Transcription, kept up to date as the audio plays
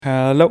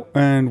Hello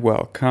and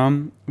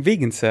welcome,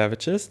 vegan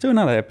savages, to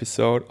another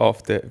episode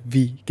of the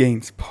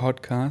Vegains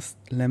podcast.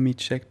 Let me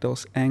check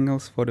those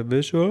angles for the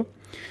visual.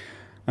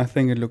 I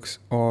think it looks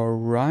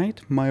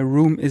alright. My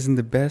room isn't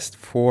the best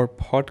for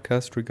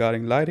podcast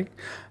regarding lighting.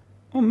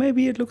 Or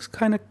maybe it looks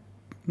kind of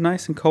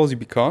nice and cozy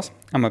because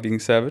I'm a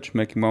vegan savage,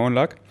 making my own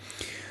luck.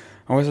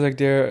 I was like,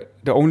 the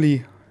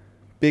only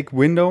big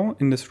window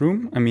in this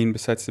room,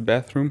 besides the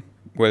bathroom,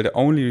 the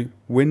only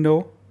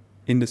window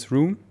in this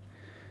room.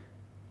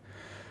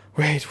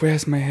 Wait,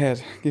 where's my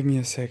head? Give me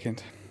a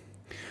second.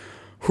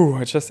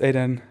 I just ate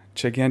a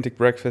gigantic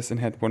breakfast and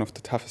had one of the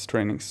toughest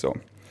trainings. So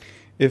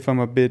if I'm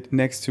a bit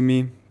next to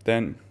me,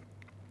 then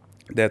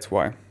that's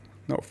why.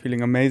 No,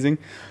 feeling amazing.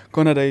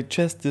 Gonna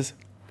digest this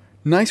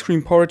nice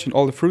green porridge and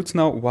all the fruits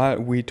now while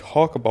we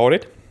talk about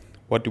it.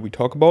 What do we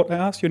talk about? I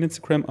asked you on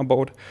Instagram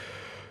about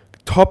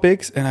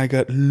topics and I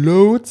got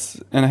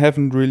loads and I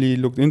haven't really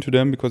looked into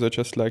them because I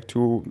just like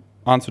to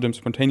answer them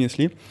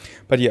spontaneously.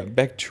 But yeah,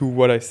 back to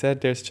what I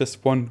said, there's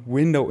just one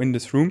window in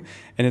this room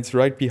and it's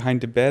right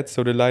behind the bed,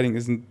 so the lighting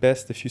isn't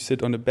best if you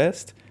sit on the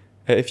bed.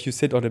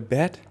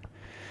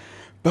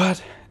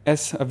 But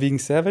as a vegan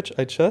savage,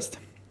 I just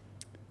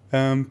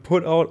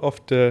put out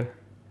of the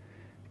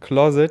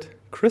closet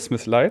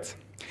Christmas lights.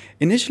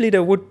 Initially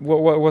that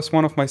was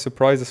one of my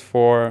surprises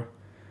for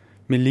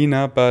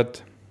Melina,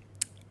 but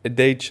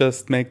they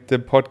just make the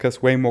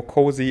podcast way more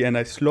cozy, and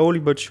I slowly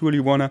but surely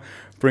want to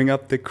bring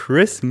up the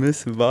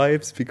Christmas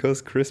vibes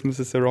because Christmas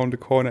is around the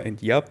corner. And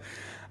yep,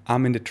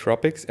 I'm in the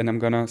tropics and I'm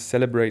gonna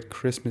celebrate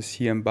Christmas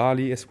here in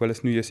Bali as well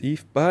as New Year's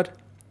Eve, but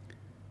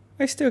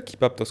I still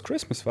keep up those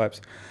Christmas vibes.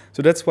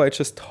 So that's why I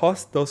just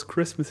tossed those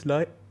Christmas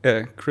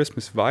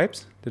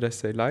vibes. Did I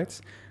say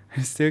lights?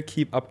 I still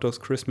keep up those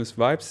Christmas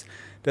vibes.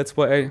 That's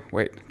why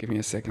wait, give me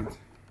a second.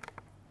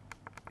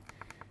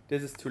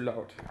 This is too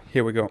loud.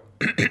 Here we go.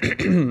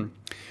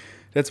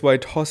 That's why I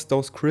tossed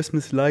those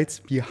Christmas lights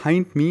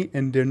behind me,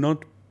 and they're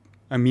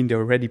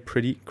already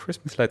pretty.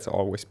 Christmas lights are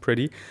always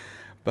pretty,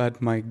 but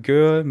my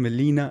girl,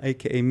 Melina,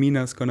 aka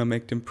Mina, is gonna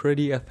make them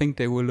pretty. I think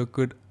they will look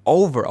good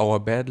over our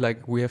bed.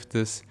 Like we have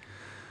this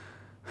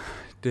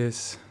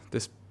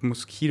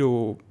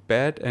mosquito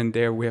bed, and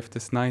there we have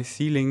this nice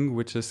ceiling,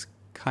 which is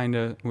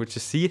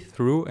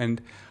see-through,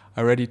 and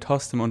I already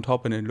tossed them on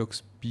top and it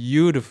looks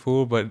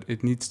beautiful, but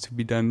it needs to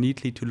be done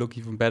neatly to look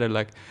even better,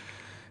 like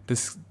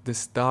the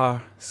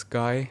star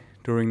sky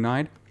during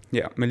night.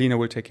 Yeah, Melina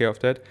will take care of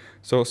that.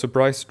 So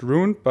surprise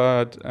ruined,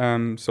 but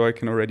so I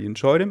can already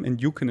enjoy them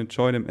and you can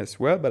enjoy them as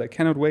well. But I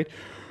cannot wait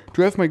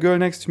to have my girl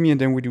next to me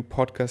and then we do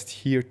podcast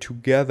here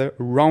together.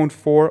 Round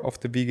 4 of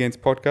the Vegains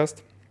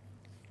podcast.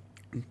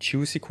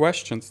 Juicy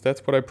questions.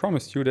 That's what I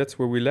promised you. That's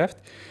where we left.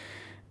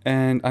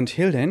 And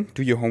until then,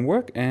 do your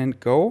homework and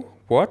go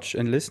watch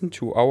and listen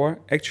to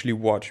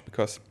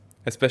because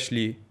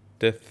especially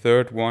the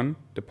third one,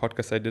 the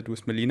podcast I did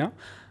with Melina,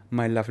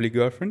 my lovely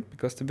girlfriend,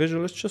 because the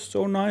visual is just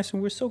so nice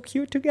and we're so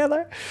cute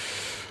together.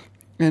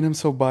 And I'm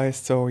so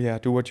biased, so yeah,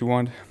 do what you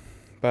want.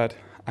 But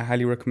I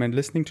highly recommend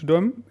listening to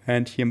them.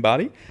 And here in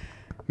Bali,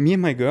 me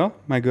and my girl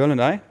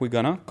and I, we're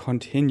gonna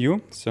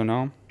continue. So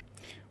now,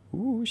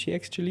 she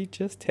actually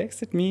just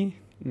texted me.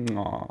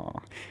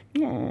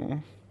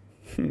 Aww.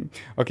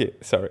 Okay,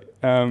 sorry.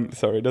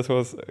 This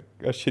was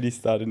a shitty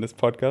start in this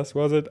podcast,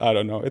 was it? I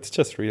don't know. It's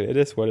just real. It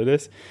is what it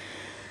is.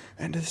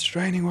 And this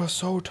training was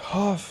so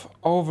tough.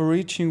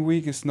 Overreaching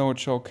week is no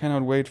joke.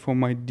 Cannot wait for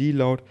my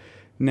deload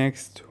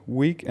next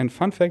week. And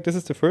fun fact, this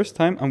is the first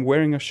time I'm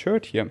wearing a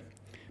shirt here.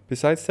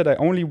 Besides that, I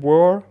only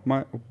wore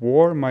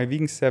my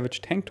Vegan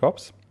Savage tank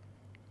tops.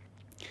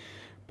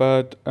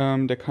 But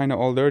they're kind of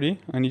all dirty.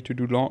 I need to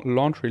do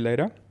laundry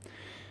later.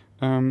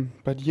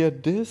 But yeah,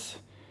 this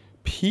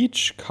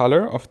peach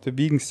color of the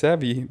Vegan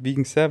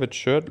Savage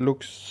shirt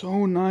looks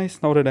so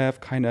nice now that I have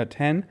kind of a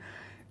tan.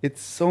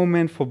 It's so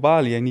meant for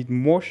Bali. I need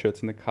more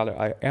shirts in the color.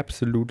 I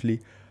absolutely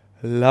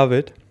love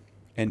it.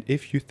 And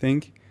if you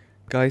think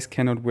guys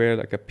cannot wear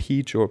like a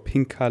peach or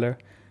pink color,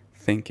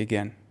 think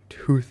again.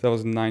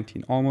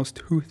 2019, almost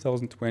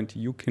 2020.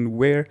 You can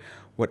wear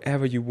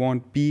whatever you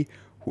want, be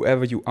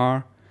whoever you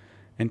are,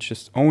 and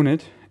just own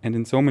it. And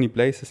in so many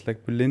places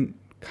like Berlin,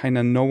 kind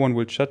of no one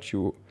will judge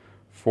you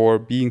for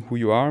being who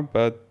you are,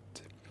 but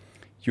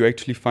you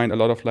actually find a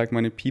lot of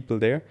like-minded people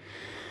there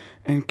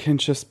and can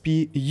just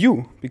be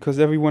you because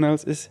everyone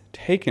else is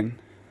taken.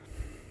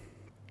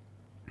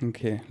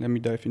 Okay, let me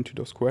dive into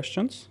those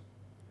questions.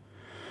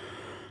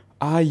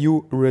 Are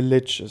you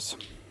religious?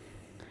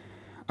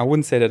 I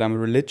wouldn't say that I'm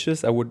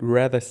religious. I would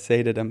rather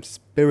say that I'm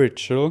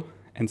spiritual.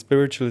 And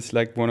spiritual is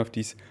like one of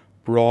these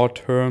broad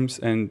terms,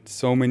 and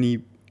so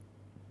many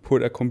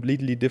put a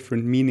completely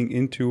different meaning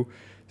into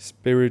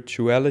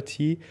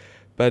spirituality.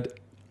 But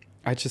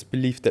I just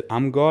believe that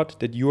I'm God,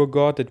 that you are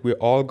God, that we're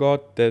all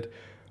God, that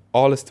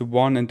all is the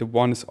one and the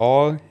one is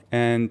all.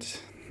 And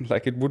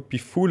like it would be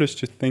foolish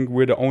to think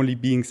we're the only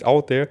beings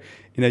out there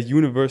in a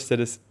universe that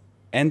is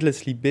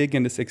endlessly big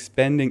and is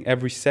expanding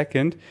every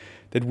second,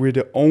 that we're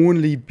the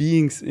only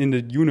beings in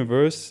the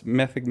universe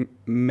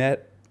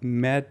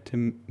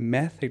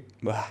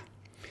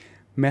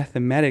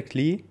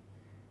mathematically,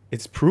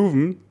 it's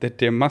proven that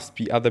there must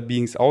be other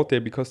beings out there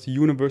because the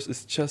universe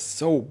is just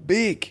so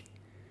big.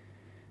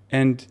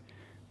 And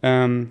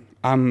I'm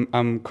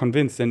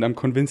convinced there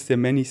are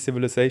many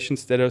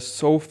civilizations that are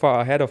so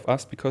far ahead of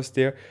us because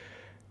they're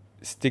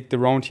sticked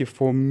around here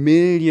for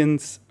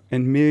millions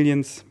and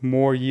millions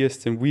more years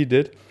than we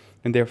did.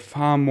 And they're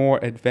far more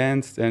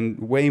advanced and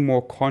way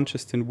more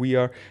conscious than we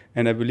are.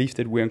 And I believe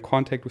that we're in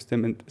contact with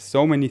them and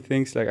so many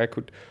things. Like, I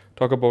could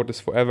talk about this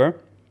forever.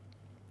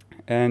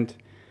 And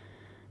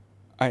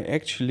I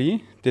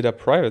actually did a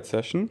private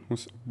session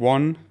with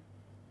one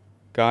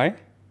guy,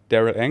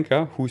 Daryl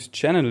Anker, who's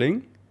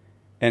channeling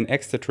an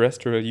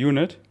extraterrestrial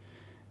unit.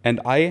 And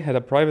I had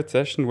a private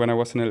session when I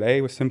was in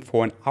LA with him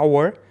for an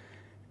hour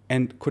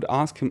and could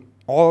ask him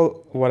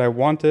all what I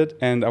wanted.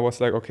 And I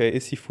was like, okay,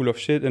 is he full of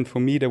shit? And for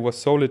me, that was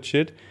so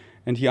legit.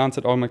 And he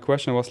answered all my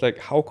questions. I was like,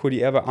 how could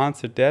he ever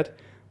answer that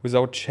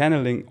without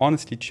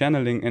honestly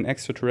channeling an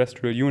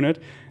extraterrestrial unit?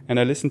 And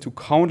I listened to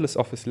countless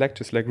of his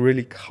lectures, like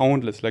really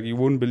countless. Like, you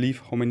wouldn't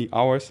believe how many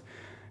hours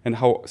and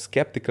how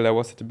skeptical I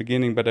was at the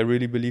beginning. But I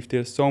really believe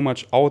there's so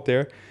much out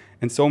there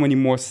and so many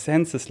more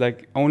senses.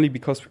 Like, only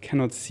because we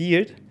cannot see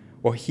it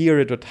or hear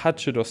it or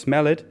touch it or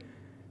smell it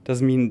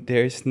doesn't mean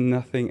there is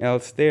nothing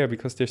else there,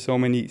 because there's so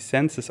many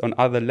senses on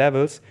other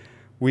levels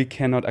we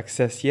cannot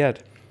access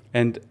yet.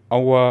 And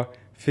our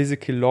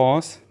physical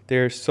laws,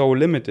 they're so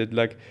limited.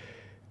 Like,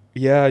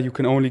 yeah, you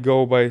can only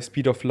go by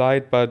speed of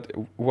light, but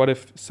what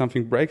if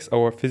something breaks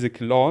our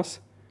physical laws?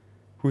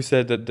 Who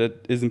said that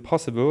that isn't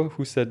possible?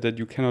 Who said that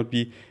you cannot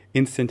be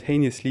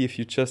instantaneously, if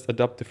you just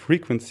adopt the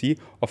frequency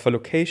of a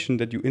location,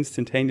 that you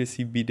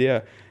instantaneously be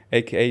there,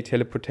 aka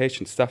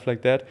teleportation, stuff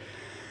like that.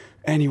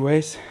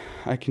 Anyways,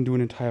 I can do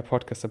an entire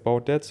podcast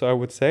about that. So I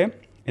would say,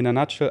 in a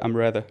nutshell, I'm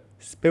rather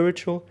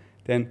spiritual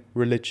than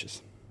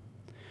religious.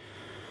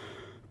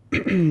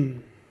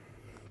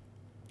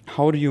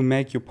 How do you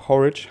make your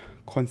porridge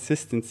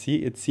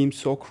consistency? It seems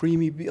so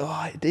creamy.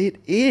 Oh, it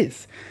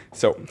is.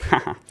 So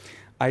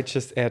I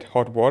just add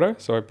hot water.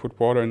 So I put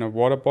water in a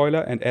water boiler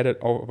and add it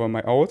over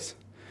my oats.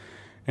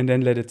 And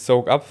then let it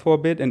soak up for a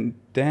bit. And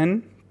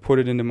then put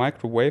it in the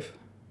microwave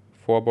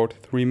for about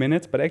 3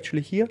 minutes. But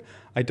actually here,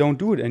 I don't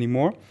do it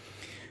anymore,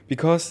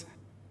 because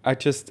I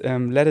just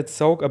let it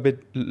soak a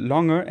bit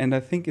longer. And I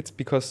think it's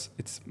because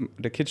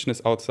the kitchen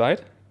is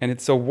outside and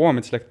it's so warm.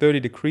 It's like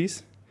 30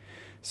 degrees.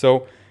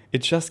 So it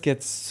just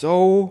gets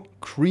so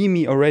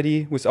creamy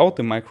already without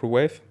the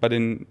microwave. But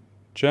in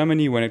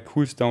Germany, when it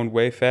cools down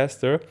way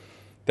faster,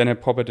 then I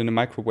pop it in the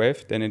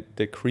microwave. Then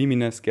the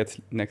creaminess gets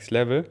next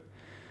level.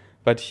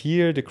 But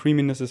here, the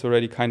creaminess is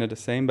already kind of the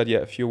same. But yeah,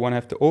 if you want to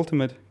have the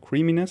ultimate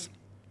creaminess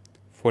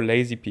for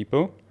lazy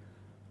people,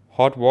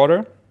 hot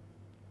water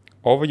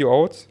over your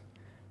oats,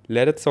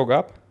 let it soak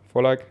up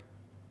for like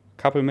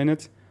a couple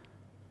minutes.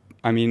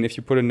 I mean, if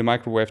you put it in the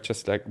microwave,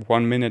 just like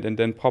 1 minute, and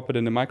then pop it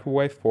in the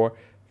microwave for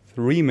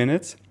 3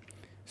 minutes,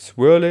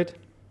 swirl it,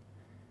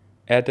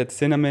 add that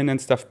cinnamon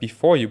and stuff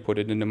before you put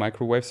it in the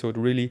microwave, so it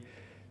really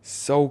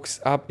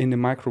soaks up in the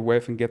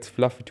microwave and gets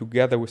fluffy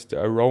together with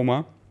the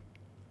aroma,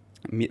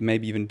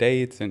 maybe even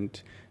dates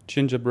and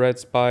gingerbread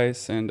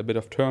spice and a bit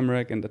of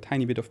turmeric and a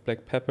tiny bit of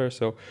black pepper,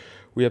 so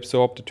we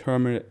absorb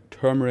the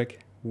turmeric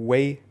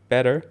way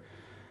better,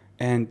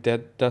 and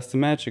that does the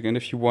magic. And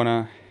if you want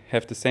to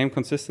have the same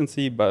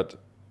consistency but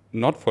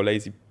not for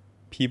lazy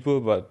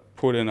people but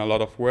put in a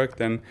lot of work,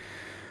 then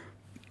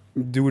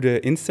do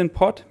the Instant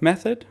Pot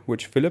method,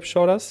 which Philip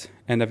showed us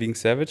and a Vegan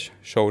Savage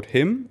showed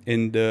him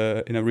in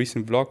a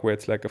recent vlog, where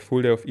it's like a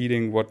full day of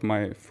eating what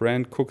my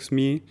friend cooks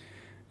me,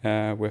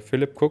 where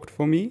Philip cooked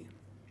for me.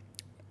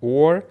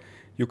 Or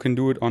you can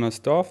do it on a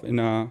stove in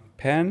a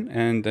pan,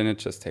 and then it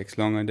just takes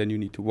longer, and then you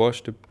need to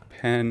wash the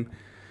pan,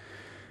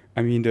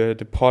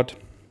 the pot.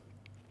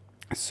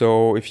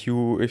 So if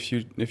you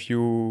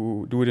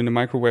do it in the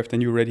microwave,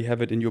 then you already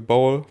have it in your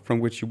bowl from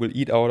which you will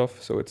eat out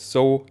of. So it's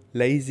so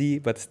lazy,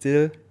 but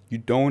still you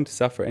don't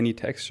suffer any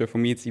texture. For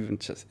me, it's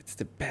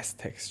the best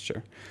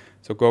texture.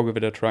 So go give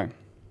it a try.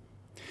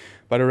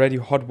 But already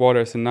hot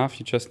water is enough.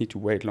 You just need to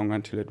wait longer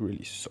until it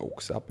really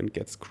soaks up and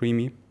gets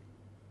creamy.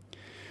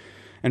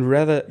 And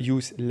rather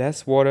use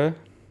less water.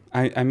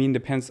 I mean,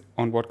 depends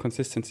on what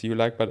consistency you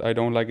like, but I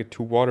don't like it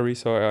too watery,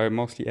 so I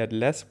mostly add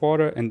less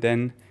water, and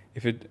then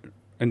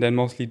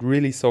mostly it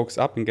really soaks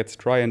up and gets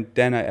dry, and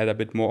then I add a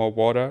bit more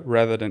water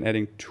rather than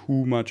adding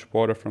too much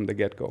water from the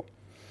get-go.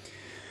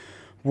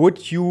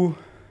 Would you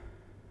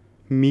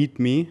meet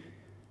me?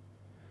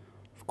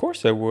 Of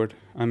course I would.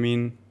 I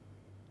mean,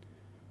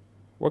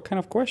 what kind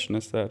of question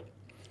is that?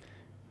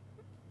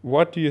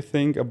 What do you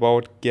think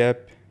about gap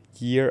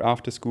year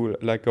after school,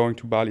 like going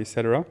to Bali,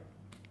 etc.?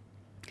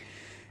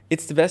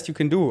 It's the best you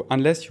can do,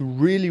 unless you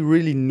really,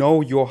 really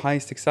know your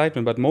highest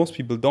excitement. But most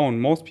people don't.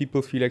 Most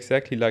people feel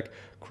exactly like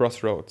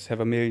crossroads,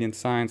 have a million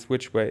signs,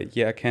 which way,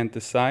 I can't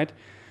decide.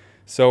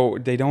 So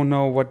they don't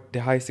know what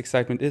the highest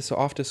excitement is. So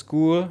after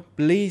school,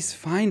 please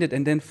find it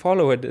and then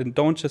follow it. And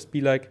don't just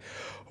be like,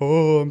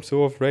 oh, I'm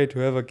so afraid to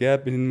have a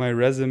gap in my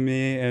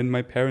resume, and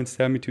my parents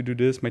tell me to do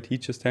this, my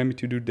teachers tell me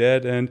to do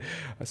that, and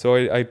so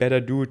I better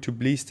do it to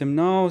please them.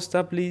 No,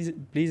 stop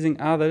pleasing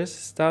others.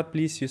 Start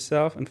please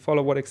yourself and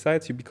follow what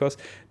excites you, because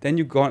then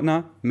you're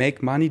gonna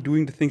make money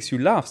doing the things you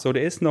love. So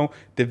there is no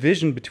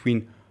division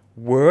between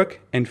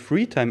work and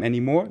free time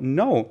anymore.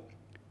 No,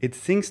 it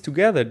syncs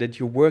together that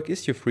your work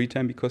is your free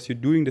time because you're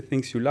doing the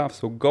things you love.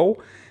 So go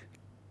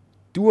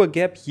do a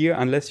gap year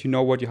unless you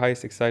know what your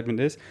highest excitement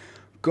is.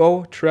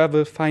 Go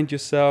travel, find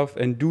yourself,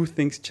 and do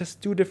things.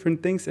 Just do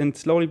different things, and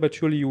slowly but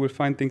surely you will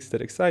find things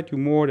that excite you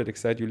more, that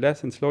excite you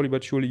less, and slowly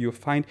but surely you'll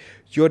find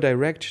your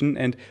direction.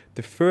 And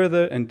the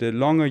further and the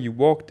longer you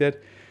walk that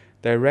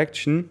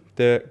direction,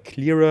 the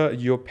clearer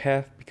your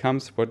path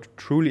becomes, what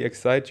truly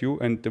excites you,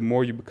 and the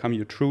more you become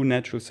your true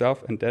natural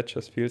self, and that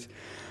just feels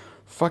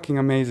fucking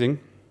amazing.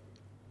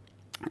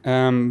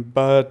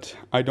 But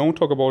I don't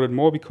talk about it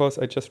more because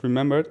I just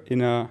remembered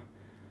in a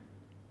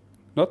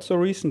not so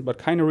recent, but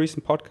kind of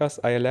recent podcast,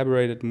 I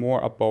elaborated more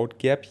about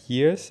gap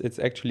years. It's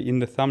actually in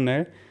the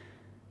thumbnail.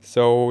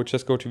 So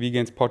just go to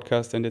Vegains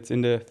podcast and it's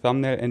in the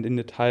thumbnail, and in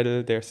the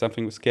title there's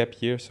something with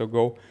gap year. So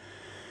go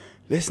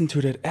listen to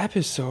that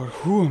episode.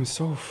 I'm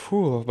so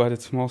full, but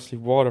it's mostly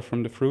water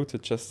from the fruits.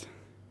 It's just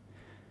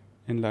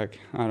in like,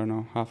 I don't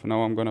know, half an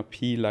hour I'm gonna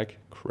pee like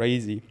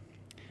crazy.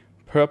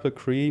 Purple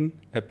pea,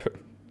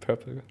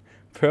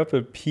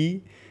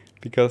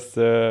 because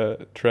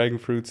the dragon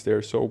fruits,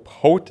 they're so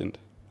potent.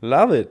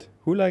 Love it.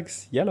 Who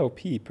likes yellow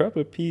pea?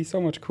 Purple pea,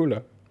 so much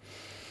cooler.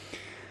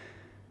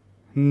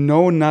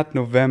 No Nut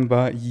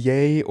November,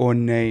 yay or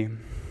nay?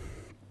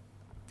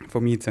 For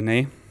me, it's a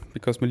nay,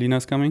 because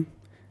Melina's coming,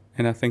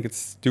 and I think it's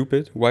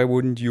stupid. Why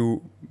wouldn't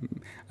you?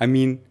 I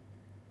mean,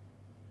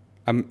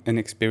 I'm an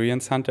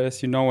experienced hunter,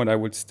 as you know, and I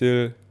would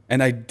still,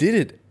 and I did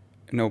it.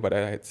 No, but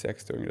I had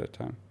sex during that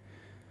time.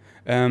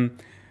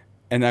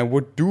 And I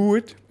would do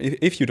it,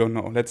 if you don't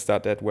know, let's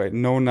start that way.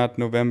 No Nut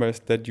November is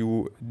that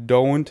you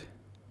don't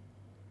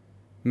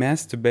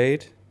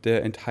masturbate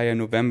the entire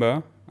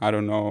November. I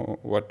don't know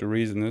what the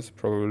reason is,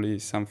 probably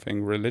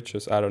something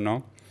religious, I don't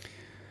know.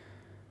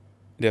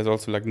 There's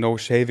also like no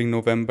shaving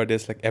November,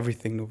 there's like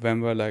everything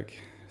November, like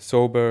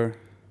sober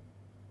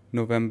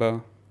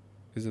November.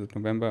 Is it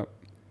November?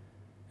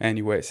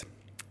 Anyways,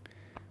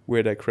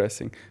 we're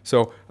digressing.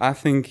 So I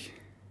think,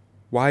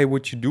 why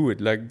would you do it?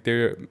 Like,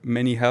 there are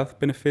many health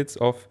benefits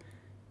of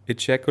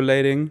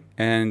ejaculating,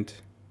 and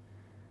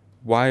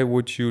why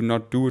would you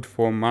not do it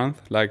for a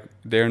month? Like,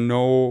 there are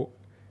no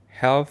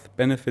health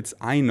benefits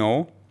I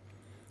know,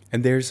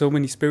 and there are so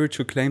many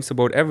spiritual claims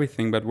about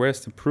everything, but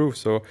where's the proof?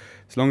 So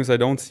as long as I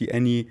don't see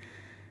any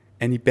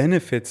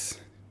benefits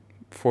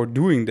for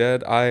doing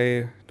that,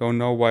 I don't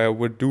know why I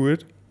would do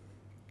it,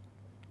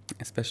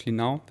 especially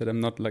now that I'm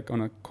not like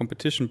on a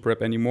competition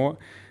prep anymore,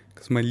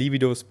 because my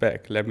libido is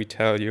back, let me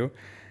tell you,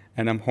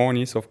 and I'm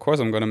horny, so of course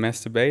I'm gonna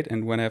masturbate,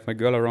 and when I have my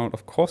girl around,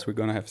 of course we're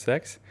gonna have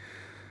sex.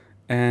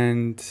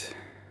 And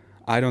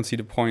I don't see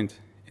the point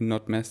in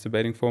not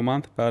masturbating for a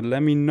month, but let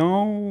me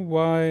know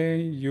why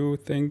you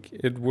think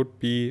it would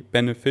be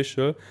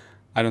beneficial.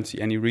 I don't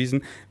see any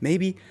reason.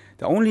 Maybe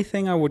the only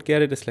thing I would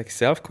get it is like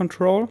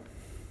self-control,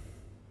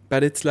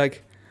 but it's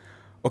like,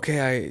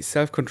 okay, I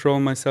self-control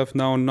myself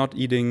now not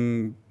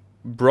eating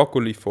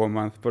broccoli for a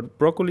month, but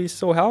broccoli is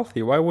so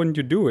healthy. Why wouldn't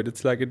you do it?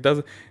 It's like, it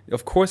doesn't,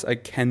 of course I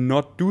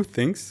cannot do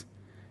things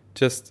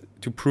just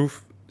to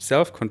prove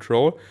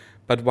self-control,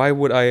 but why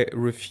would I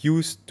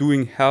refuse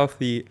doing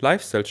healthy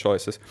lifestyle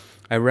choices?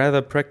 I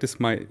rather practice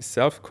my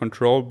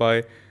self-control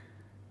by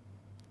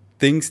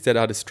things that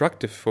are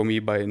destructive for me,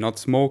 by not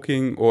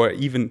smoking, or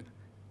even,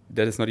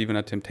 that is not even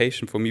a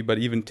temptation for me, but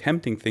even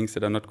tempting things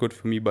that are not good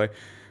for me, by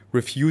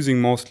refusing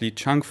mostly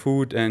junk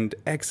food and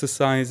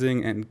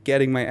exercising and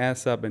getting my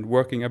ass up and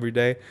working every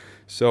day.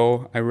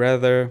 So I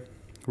rather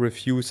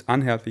refuse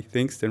unhealthy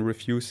things than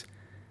refuse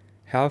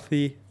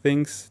healthy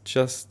things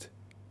just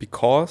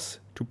because,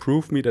 to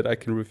prove me that I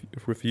can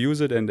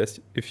refuse it. And as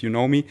if you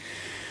know me,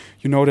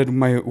 you know that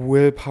my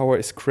willpower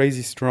is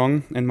crazy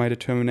strong and my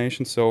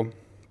determination. So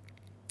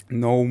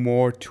no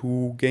more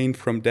to gain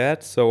from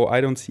that. So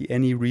I don't see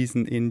any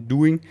reason in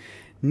doing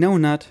No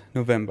Nut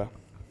November.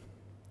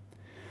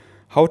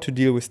 How to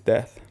deal with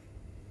death?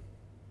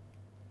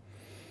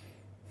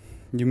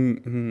 You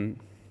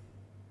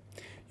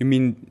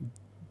mean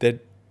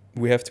that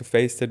we have to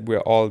face that we're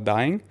all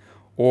dying,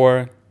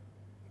 or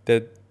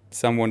that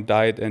someone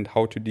died and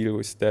how to deal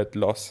with that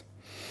loss?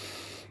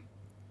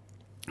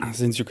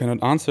 Since you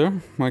cannot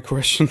answer my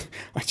question,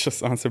 I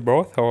just answer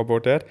both. How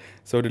about that?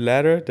 So the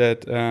latter,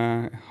 that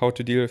how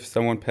to deal if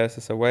someone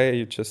passes away,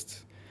 you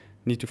just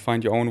need to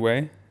find your own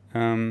way.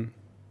 And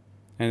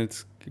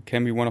it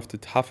can be one of the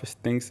toughest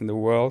things in the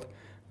world.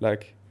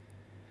 Like,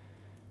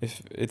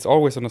 if it's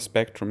always on a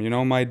spectrum. You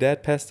know, my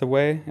dad passed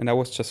away and I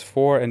was just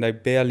 4 and I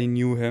barely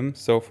knew him.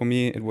 So for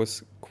me, it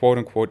was quote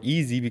unquote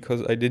easy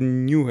because I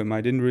didn't knew him.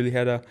 I didn't really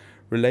had a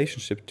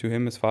relationship to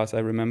him as far as I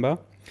remember.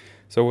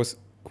 So it was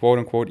quote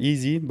unquote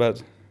easy,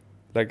 but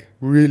like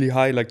really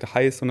high, like the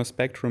highest on the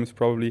spectrum is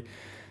probably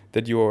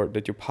that your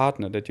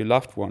partner, that your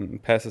loved one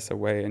passes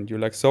away, and you're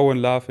like so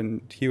in love,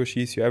 and he or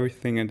she is your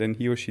everything, and then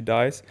he or she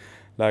dies.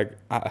 Like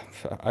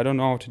I don't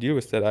know how to deal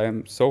with that. I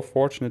am so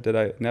fortunate that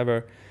I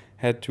never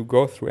had to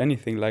go through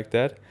anything like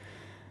that.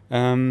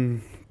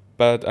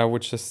 But I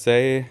would just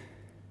say,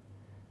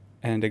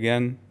 and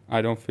again,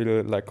 I don't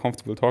feel like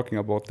comfortable talking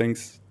about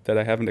things that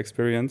I haven't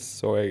experienced,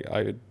 so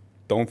I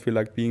don't feel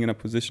like being in a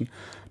position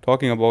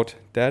talking about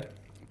that.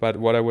 But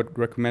what I would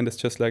recommend is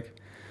just like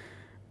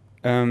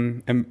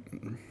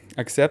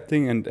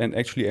accepting and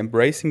actually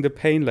embracing the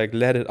pain, like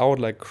let it out,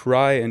 like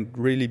cry and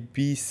really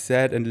be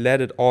sad and let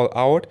it all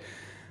out.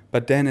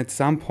 But then at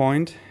some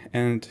point,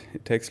 and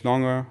it takes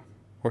longer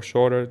or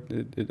shorter,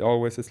 it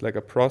always is like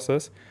a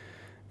process,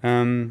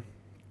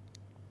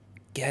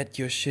 get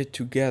your shit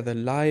together.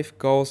 Life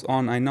goes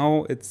on. I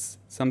know it's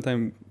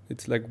sometimes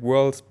it's like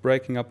worlds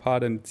breaking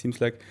apart and it seems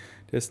like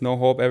there's no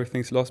hope,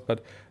 everything's lost,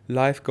 but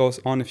life goes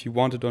on if you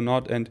want it or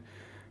not, and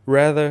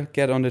rather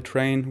get on the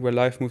train where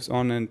life moves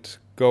on and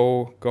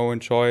go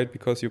enjoy it,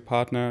 because your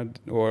partner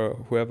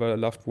or whoever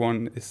loved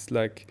one is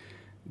like,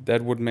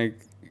 that would make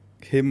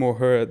him or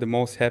her the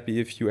most happy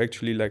if you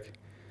actually like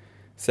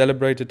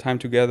celebrate the time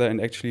together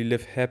and actually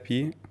live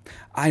happy.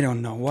 I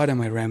don't know, what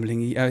am I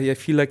rambling? I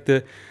feel like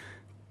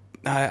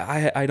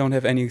I don't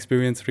have any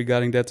experience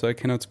regarding that, so I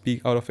cannot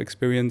speak out of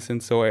experience,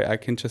 and so I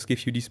can just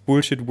give you these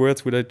bullshit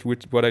words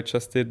with what I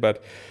just did,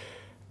 but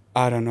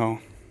I don't know.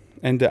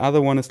 And the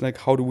other one is like,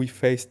 how do we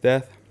face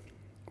death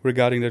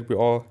regarding that we're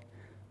all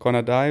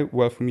gonna die?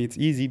 Well, for me it's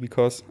easy,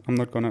 because I'm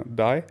not gonna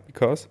die,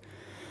 because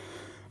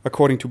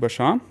according to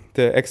Bashar,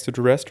 the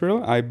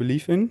extraterrestrial I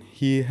believe in,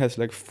 he has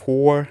like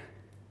 4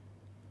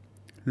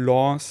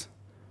 laws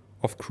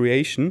of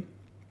creation,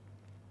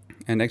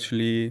 and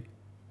actually,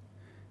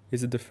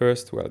 is it the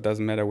first? Well, it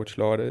doesn't matter which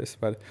law it is,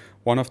 but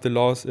one of the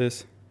laws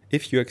is,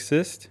 if you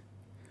exist,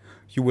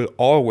 you will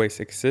always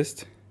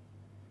exist,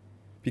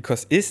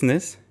 because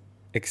isness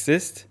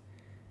exists,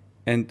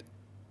 and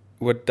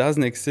what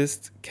doesn't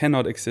exist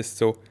cannot exist.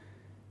 So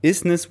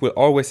isness will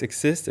always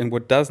exist, and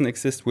what doesn't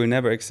exist will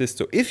never exist.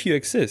 So if you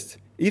exist,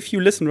 if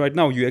you listen right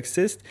now, you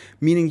exist,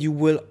 meaning you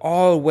will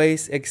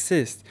always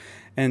exist.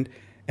 And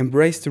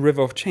embrace the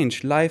river of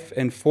change. Life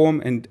and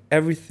form and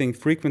everything,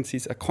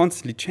 frequencies are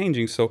constantly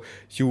changing. So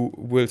you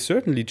will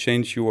certainly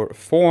change your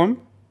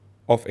form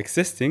of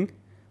existing,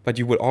 but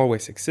you will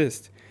always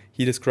exist.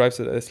 He describes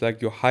it as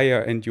like your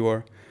higher and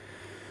your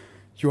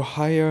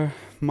higher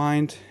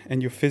mind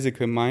and your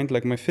physical mind.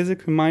 Like my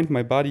physical mind,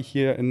 my body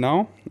here and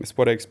now is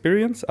what I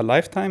experience, a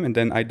lifetime, and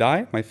then I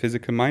die, my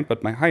physical mind.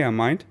 But my higher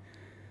mind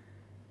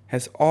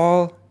has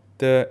all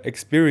the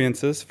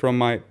experiences from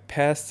my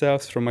past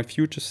selves, from my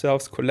future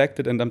selves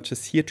collected, and I'm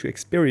just here to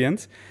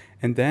experience.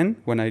 And then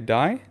when I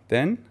die,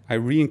 then I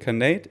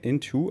reincarnate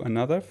into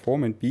another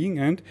form and being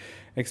and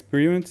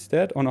experience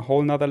that on a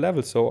whole nother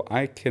level. So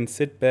I can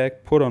sit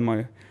back, put on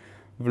my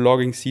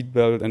vlogging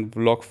seatbelt and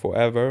vlog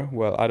forever.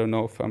 Well, I don't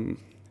know if I'm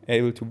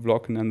able to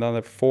vlog in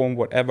another form,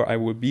 whatever I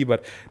will be,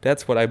 but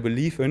that's what I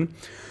believe in.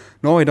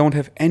 No, I don't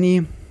have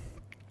any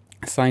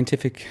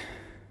scientific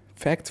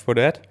facts for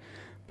that,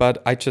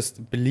 but I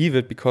just believe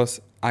it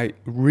because I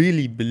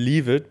really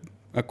believe it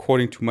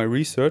according to my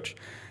research,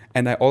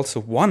 and I also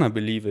wanna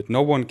believe it.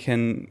 No one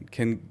can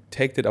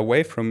take that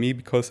away from me,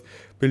 because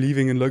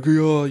believing in like,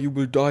 yeah, you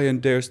will die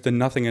and there's then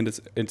nothing and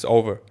it's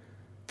over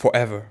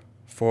forever,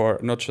 for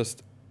not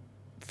just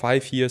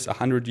 5 years,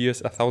 100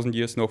 years, 1,000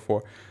 years, no,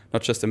 for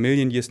not just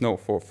 1,000,000 years, no,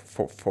 for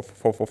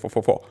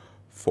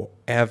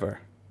forever.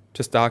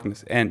 Just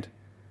darkness and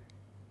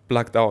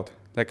blacked out.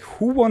 Like,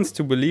 who wants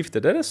to believe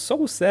that? That is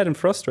so sad and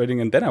frustrating,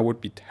 and then I would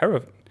be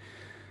terrified.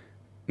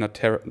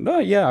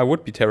 I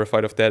would be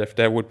terrified of that. If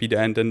that would be the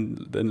end,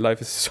 then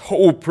life is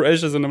so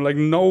precious, and I'm like,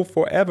 no,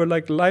 forever.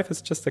 Like, life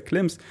is just a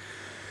glimpse.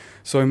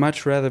 So I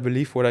much rather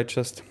believe what I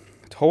just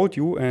told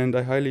you, and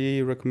I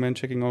highly recommend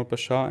checking out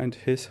Bashar and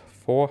his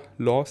 4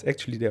 laws.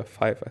 Actually, there are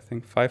 5, I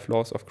think. 5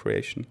 laws of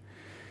creation.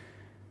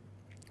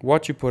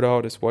 What you put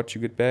out is what you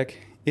get back.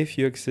 If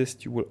you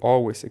exist, you will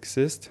always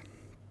exist.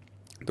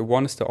 The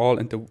one is the all,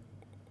 and the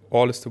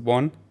all is the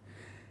one.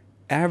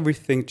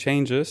 Everything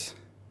changes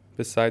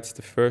besides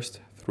the first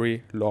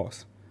 3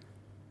 laws.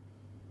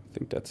 I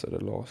think that's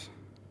the laws.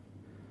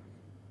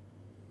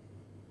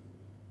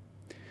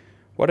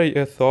 What are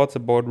your thoughts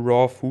about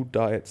raw food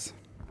diets?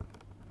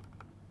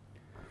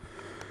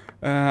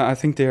 I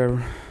think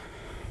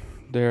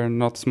they're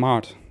not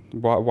smart.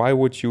 Why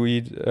would you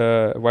eat?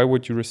 Why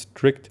would you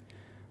restrict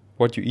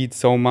what you eat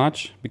so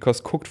much?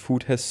 Because cooked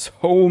food has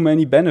so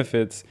many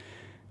benefits.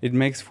 It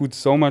makes food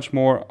so much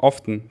more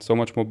often, so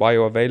much more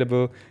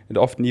bioavailable. It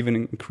often even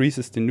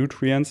increases the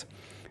nutrients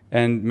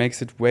and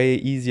makes it way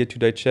easier to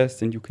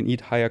digest, and you can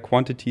eat higher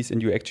quantities,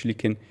 and you actually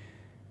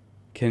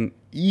can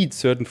eat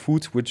certain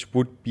foods which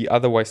would be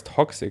otherwise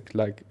toxic,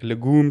 like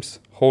legumes,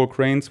 whole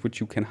grains, which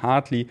you can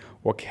hardly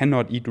or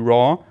cannot eat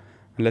raw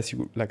unless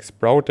you like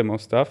sprout them or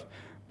stuff.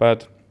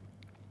 But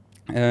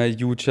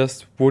you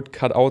just would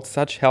cut out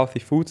such healthy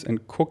foods,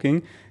 and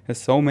cooking has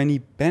so many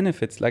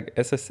benefits. Like,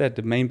 as I said,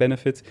 the main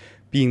benefits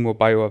being more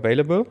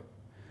bioavailable.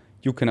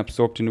 You can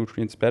absorb the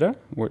nutrients better,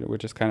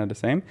 which is kind of the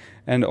same.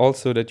 And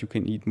also that you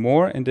can eat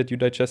more and that you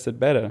digest it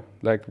better.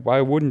 Like, why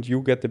wouldn't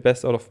you get the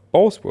best out of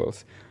both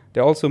worlds?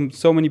 There are also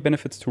so many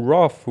benefits to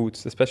raw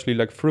foods, especially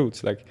like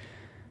fruits. Like,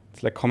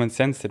 it's like common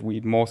sense that we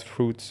eat most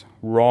fruits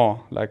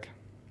raw. Like,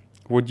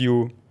 would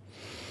you,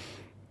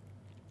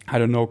 I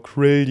don't know,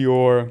 grill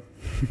your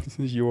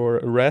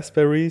your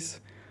raspberries?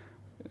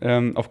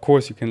 Of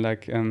course, you can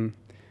like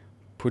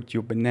put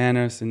your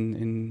bananas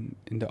in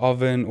the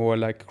oven, or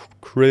like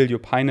grill your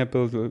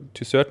pineapple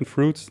to certain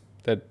fruits.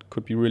 That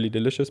could be really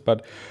delicious.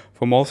 But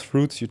for most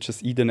fruits, you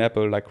just eat an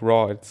apple like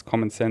raw. It's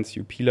common sense.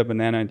 You peel a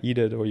banana and eat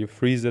it, or you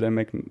freeze it and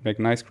make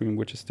an ice cream,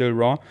 which is still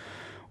raw.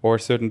 Or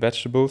certain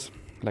vegetables,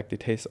 like they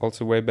taste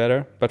also way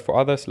better. But for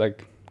others,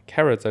 like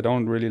carrots, I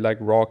don't really like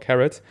raw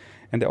carrots.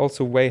 And they're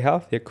also way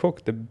healthier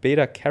cooked. The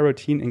beta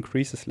carotene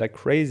increases like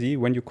crazy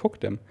when you cook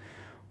them.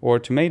 Or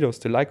tomatoes,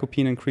 the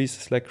lycopene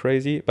increases like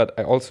crazy, but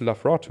I also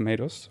love raw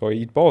tomatoes, so I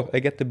eat both. I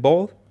get the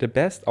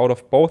best out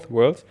of both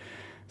worlds,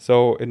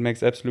 so it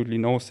makes absolutely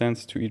no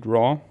sense to eat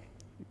raw,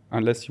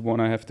 unless you want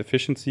to have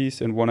deficiencies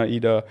and want to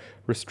eat a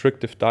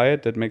restrictive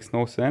diet that makes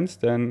no sense,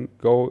 then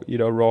go eat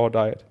a raw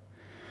diet.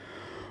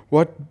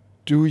 What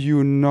do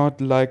you not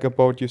like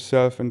about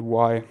yourself and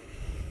why?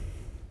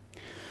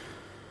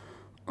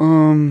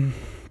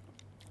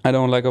 I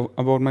don't like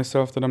about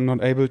myself that I'm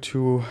not able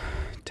to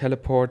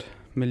teleport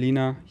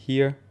Melina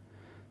here,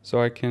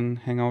 so I can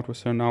hang out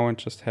with her now and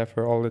just have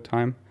her all the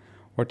time,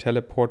 or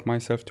teleport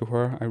myself to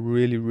her. I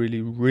really,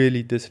 really,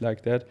 really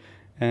dislike that,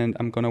 and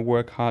I'm gonna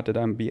work hard that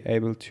I'm be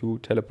able to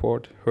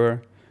teleport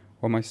her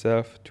or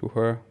myself to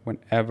her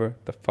whenever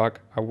the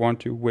fuck I want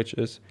to, which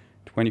is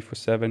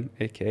 24/7,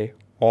 aka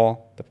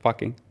all the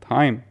fucking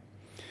time.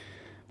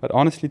 But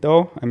honestly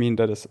though, I mean,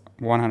 that is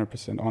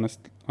 100%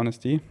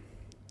 honesty.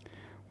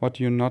 What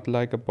do you not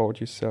like about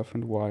yourself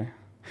and why?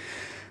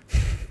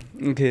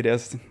 Okay,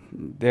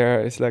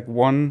 there is like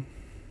one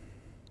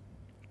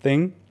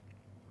thing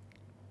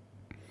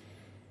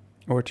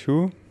or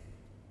two,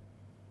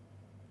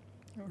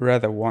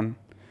 rather one.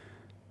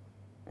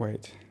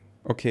 Wait,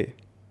 okay,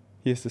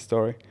 here's the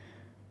story.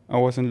 I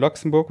was in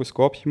Luxembourg with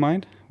Scorpio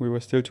Mind. We were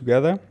still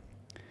together,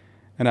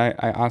 and I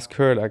asked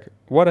her like,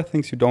 what are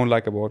things you don't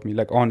like about me?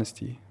 Like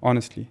honestly.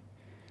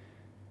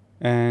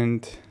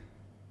 And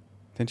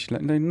then she's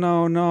like,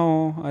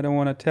 no, I don't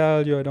want to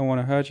tell you, I don't want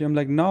to hurt you. I'm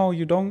like, no,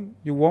 you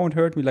won't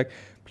hurt me. Like,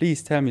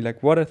 please tell me,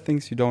 like, what are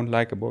things you don't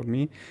like about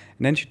me?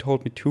 And then she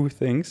told me two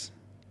things.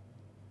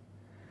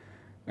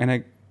 And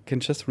I can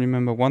just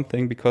remember one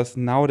thing, because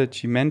now that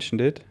she mentioned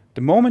it,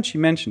 the moment she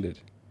mentioned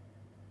it,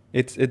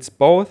 it's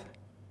both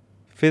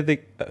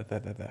physical,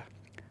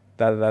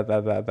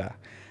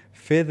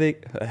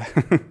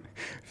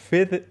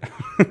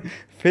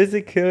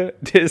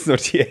 there's no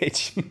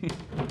TH.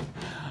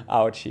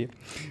 Ouchie.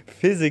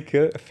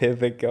 Physical.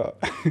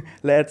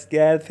 Let's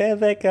get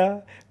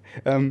physical.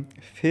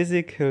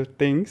 Physical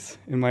things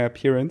in my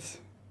appearance,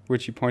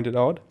 which he pointed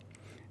out.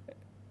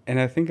 And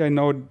I think I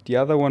know the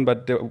other one,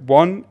 but the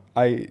one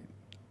I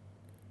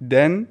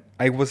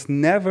was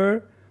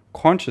never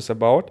conscious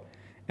about.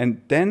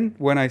 And then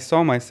when I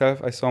saw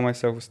myself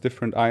with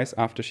different eyes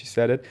after she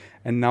said it.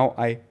 And now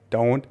I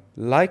don't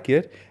like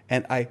it.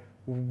 And I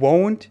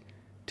won't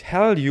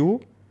tell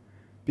you,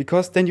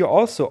 because then you're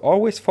also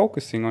always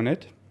focusing on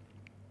it.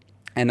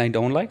 And I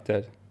don't like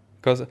that.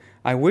 Because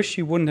I wish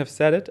she wouldn't have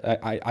said it.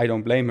 I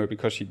don't blame her,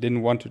 because she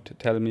didn't want to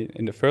tell me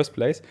in the first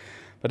place.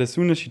 But as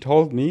soon as she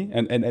told me,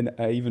 and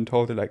I even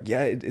told her, like,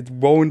 yeah, it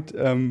won't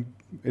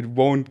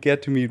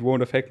get to me, it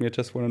won't affect me, I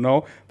just want to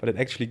know. But it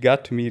actually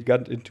got to me, it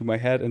got into my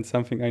head, and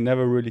something I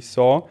never really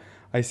saw.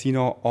 I see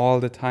now all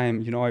the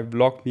time. I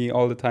vlog me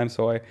all the time,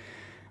 so I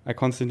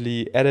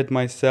constantly edit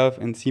myself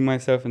and see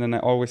myself, and then I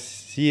always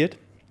see it.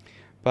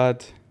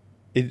 But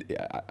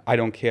I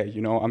don't care,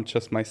 I'm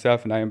just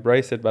myself and I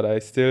embrace it, but I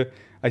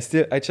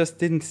just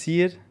didn't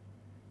see it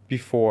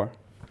before.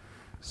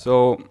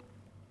 So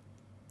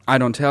I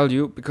don't tell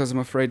you, because I'm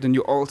afraid then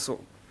you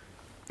also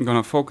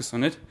gonna focus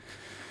on it.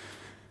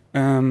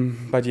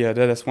 But yeah,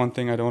 that is one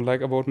thing I don't like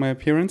about my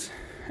appearance,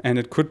 and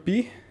it could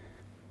be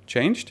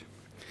changed,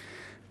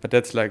 but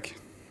that's like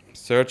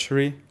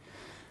surgery,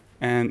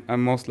 and I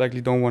most likely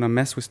don't want to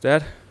mess with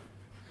that.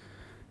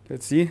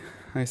 Let's see.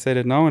 I said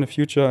it now. In the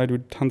future, I do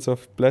tons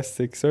of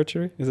plastic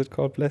surgery. Is it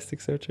called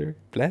plastic surgery?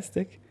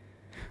 Plastic?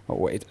 Oh,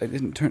 wait. I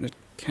didn't turn the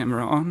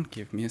camera on.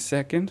 Give me a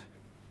second.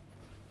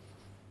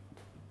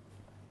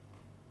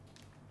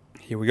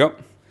 Here we go.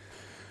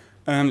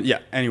 Yeah,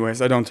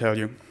 anyways, I don't tell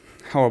you.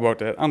 How about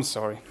that? I'm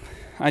sorry.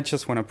 I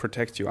just want to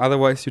protect you.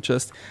 Otherwise,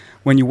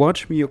 when you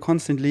watch me, you're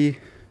constantly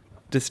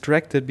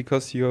distracted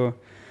because you're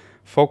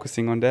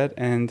focusing on that.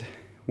 And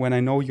when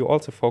I know you're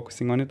also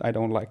focusing on it, I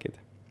don't like it.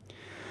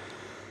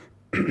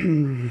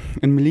 And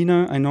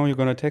Melina, I know you're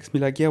gonna text me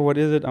like, yeah, what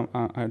is it?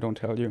 I don't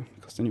tell you,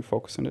 because then you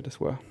focus on it as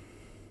well.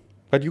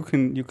 But you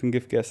can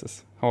give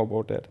guesses. How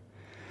about that?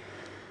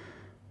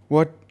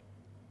 What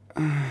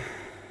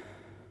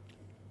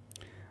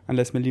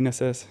Unless Melina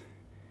says,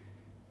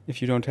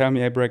 if you don't tell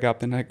me, I break up.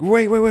 Then like,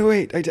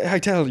 wait, I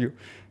tell you.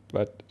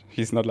 But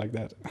she's not like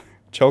that.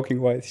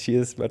 Joking wise, she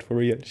is, but for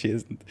real, she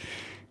isn't.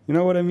 You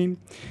know what I mean?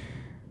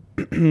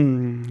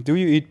 Do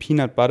you eat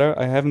peanut butter?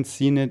 I haven't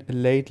seen it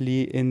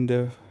lately in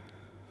the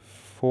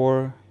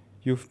four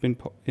you've been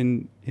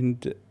in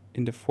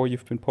the four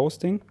you've been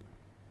posting.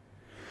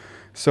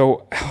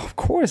 So of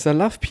course I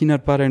love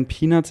peanut butter and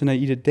peanuts, and I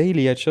eat it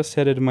daily. I just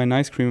had it in my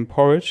nice cream and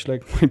porridge.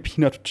 Like my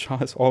peanut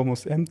jar is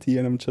almost empty,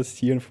 and I'm just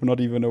here for not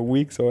even a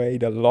week. So I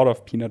ate a lot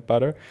of peanut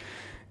butter.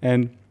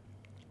 And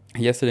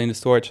yesterday in the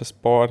store, I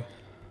just bought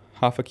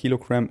 0.5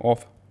 kilogram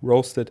of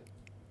roasted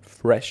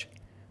fresh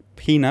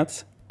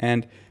peanuts,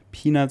 and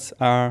peanuts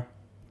are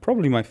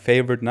probably my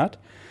favorite nut.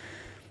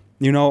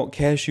 You know,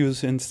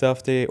 cashews and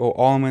stuff, or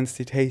almonds,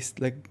 they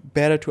taste like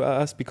better to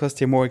us because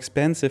they're more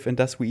expensive, and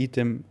thus we eat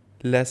them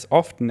less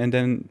often, and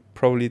then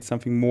probably it's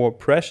something more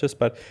precious.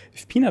 But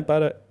if peanut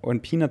butter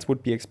and peanuts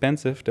would be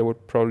expensive, that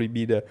would probably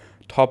be the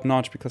top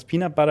notch, because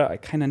peanut butter I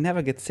kind of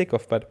never get sick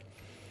of. But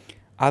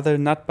other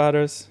nut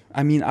butters,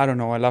 I mean, I don't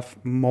know, I love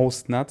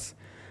most nuts,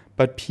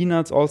 but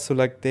peanuts also,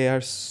 like, they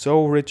are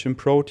so rich in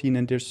protein,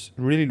 and they're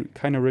really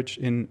kind of rich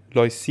in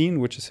leucine,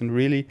 which is a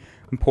really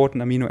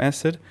important amino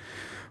acid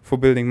for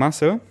building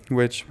muscle,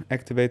 which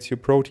activates your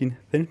protein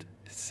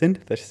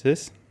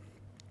synthesis.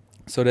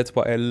 So that's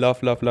why I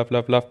love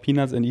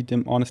peanuts and eat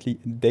them honestly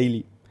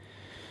daily.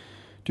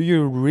 Do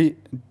you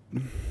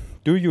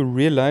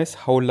realize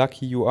how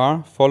lucky you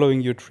are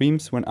following your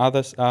dreams when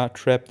others are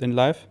trapped in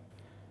life?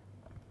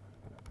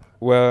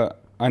 Well,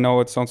 I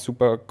know it sounds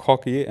super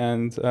cocky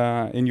and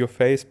in your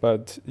face,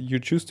 but you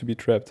choose to be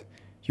trapped.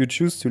 You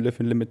choose to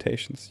live in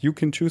limitations. You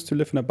can choose to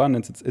live in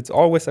abundance. It's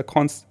always a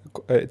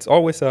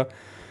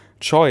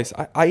choice.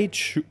 I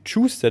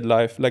choose that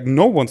life. Like,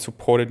 no one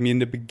supported me in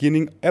the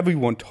beginning.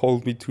 Everyone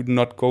told me to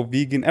not go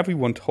vegan.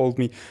 Everyone told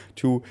me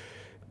to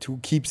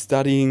keep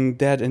studying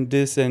that and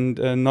this and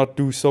not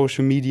do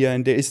social media,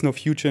 and there is no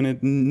future in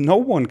it. No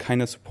one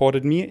kind of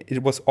supported me.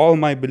 It was all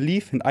my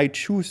belief, and I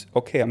choose,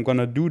 okay, I'm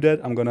gonna do that.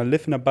 I'm gonna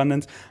live in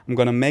abundance. I'm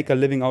gonna make a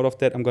living out of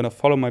that. I'm gonna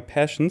follow my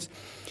passions,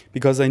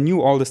 because I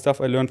knew all the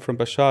stuff I learned from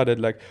Bashar, that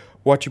like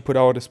what you put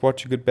out is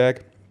what you get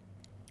back.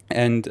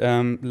 And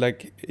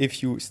like,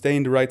 if you stay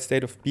in the right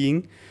state of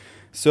being,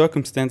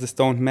 circumstances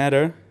don't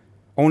matter.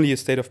 Only your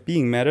state of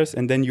being matters,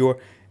 and then your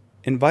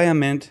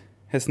environment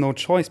has no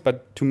choice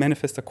but to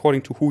manifest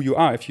according to who you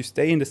are. If you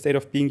stay in the state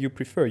of being you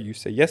prefer, you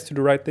say yes to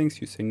the right things,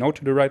 you say no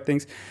to the right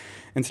things,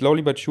 and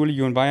slowly but surely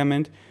your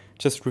environment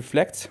just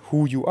reflects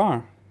who you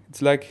are.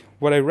 It's like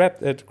what I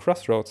rapped at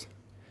Crossroads.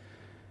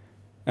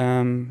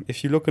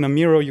 If you look in a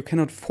mirror, you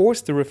cannot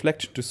force the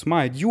reflection to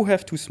smile. You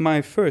have to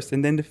smile first,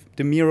 and then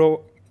the mirror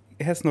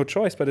has no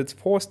choice, but it's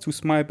forced to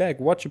smile back.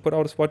 What you put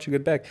out is what you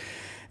get back.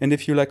 And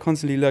if you like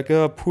constantly like,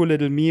 poor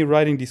little me,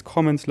 writing these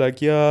comments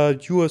like, yeah,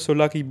 you are so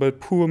lucky, but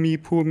poor me,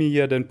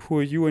 yeah, then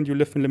poor you, and you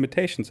live in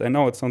limitations. I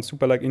know it sounds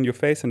super like in your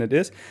face, and it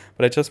is,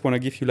 but I just want to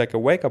give you like a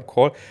wake-up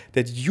call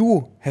that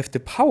you have the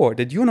power,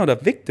 that you're not a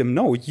victim.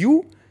 No,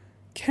 you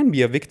can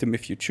be a victim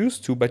if you choose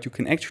to, but you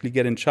can actually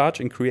get in charge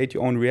and create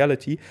your own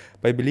reality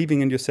by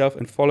believing in yourself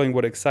and following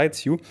what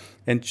excites you,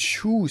 and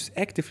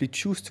actively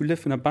choose to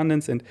live in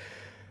abundance and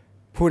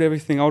put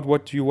everything out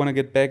what do you want to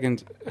get back.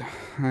 And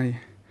I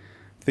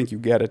think you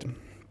get it.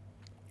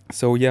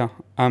 So yeah,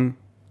 I'm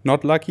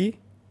not lucky.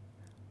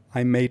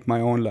 I made my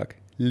own luck,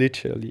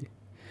 literally.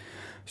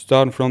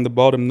 Starting from the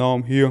bottom, now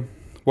I'm here.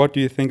 What do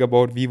you think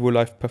about Vivo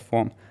Life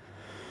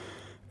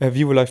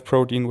Vivo Life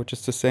Protein, which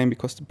is the same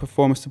because the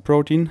Perform is the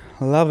protein.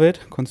 Love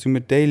it. Consume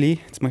it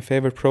daily. It's my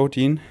favorite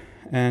protein.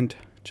 And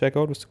check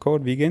out with the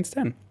code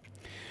Vegains10.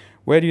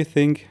 Where do you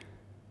think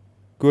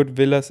good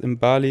villas in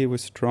Bali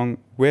with strong...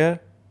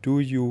 Where do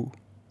you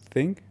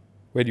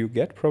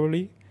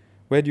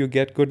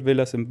get good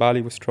villas in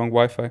Bali with strong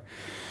Wi-Fi?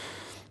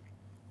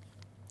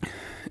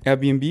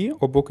 Airbnb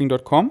or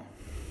Booking.com.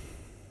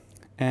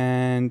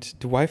 And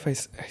the Wi-Fi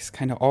is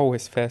kind of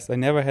always fast. I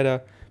never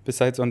had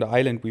besides on the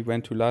island we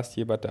went to last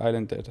year, but the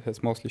island that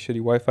has mostly shitty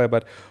Wi-Fi.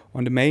 But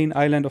on the main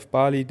island of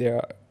Bali,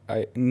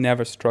 I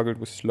never struggled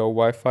with slow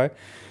Wi-Fi.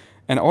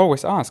 And I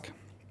always ask.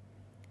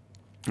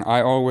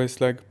 I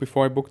always, like,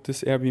 before I booked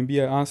this Airbnb,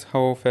 I asked,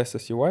 how fast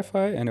is your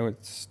Wi-Fi? And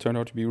it's turned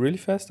out to be really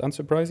fast,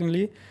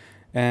 unsurprisingly.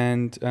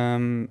 And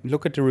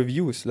look at the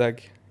reviews.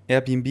 Like,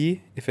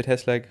 Airbnb, if it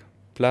has, like,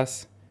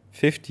 plus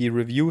 50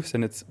 reviews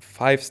and it's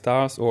 5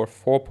 stars or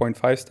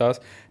 4.5 stars,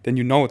 then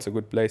you know it's a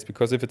good place.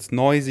 Because if it's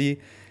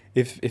noisy,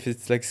 if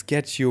it's, like,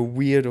 sketchy or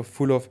weird or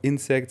full of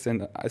insects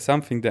and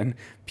something, then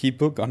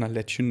people gonna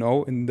let you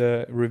know in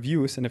the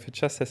reviews. And if it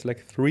just has,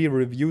 like, 3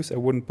 reviews, I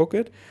wouldn't book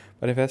it.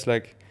 But if it has,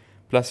 like,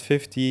 plus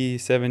 50,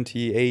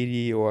 70,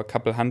 80 or a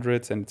couple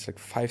hundreds and it's like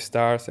 5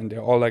 stars and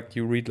they're all like,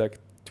 you read like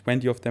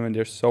 20 of them and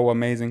they're so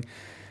amazing,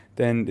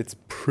 then it's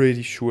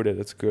pretty sure that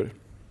it's good.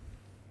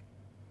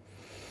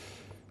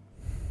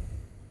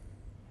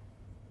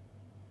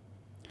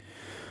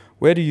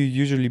 Where do you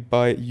usually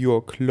buy your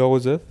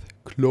clothes?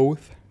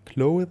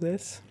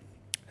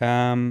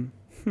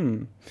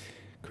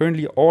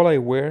 Currently, all I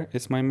wear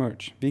is my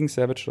merch,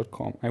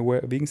 vegansavage.com. I wear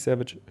a Vegan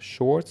Savage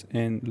shorts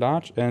in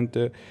large and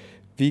the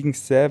Vegan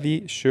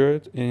Savvy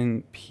shirt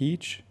in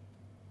peach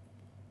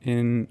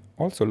in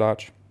also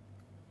large.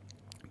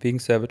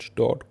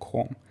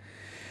 vegansavage.com.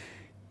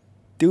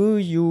 Do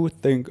you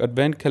think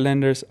advent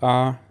calendars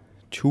are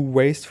too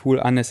wasteful,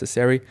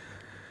 unnecessary?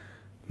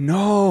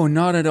 No,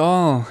 not at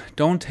all.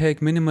 Don't take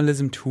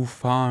minimalism too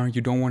far.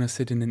 You don't want to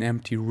sit in an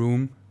empty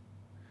room.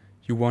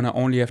 You want to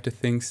only have the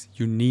things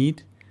you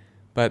need.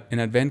 But an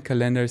advent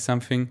calendar is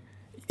something,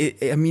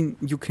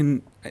 you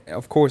can,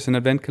 of course, an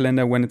advent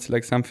calendar when it's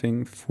like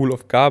something full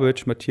of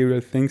garbage, material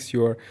things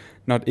you're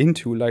not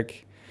into.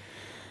 Like,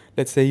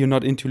 let's say you're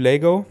not into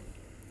Lego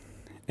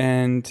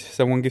and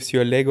someone gives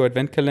you a Lego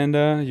advent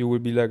calendar, you will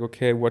be like,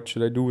 okay, what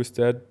should I do with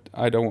that?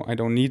 I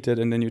don't need that.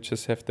 And then you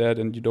just have that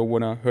and you don't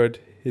want to hurt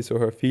his or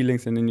her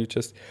feelings. And then you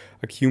just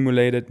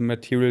accumulated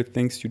material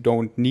things you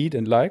don't need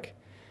and like.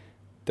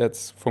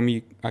 That's, for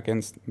me,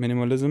 against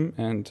minimalism,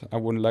 and I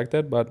wouldn't like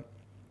that. But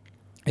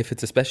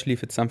especially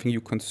if it's something you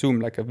consume,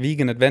 like a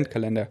vegan advent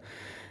calendar,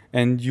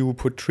 and you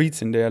put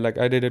treats in there, like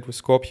I did it with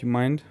Scorpio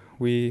Mind.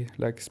 We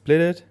like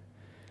split it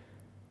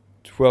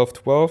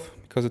 12-12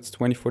 because it's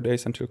 24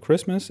 days until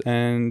Christmas,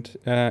 and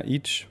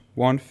each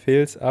one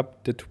fills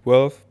up the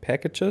 12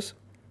 packages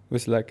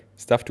with like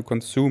stuff to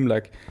consume,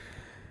 like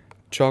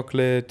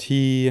chocolate,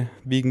 tea,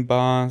 vegan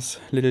bars,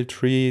 little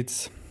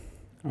treats.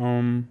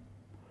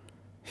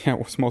 It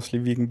was mostly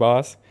vegan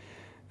bars.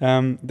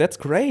 That's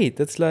great.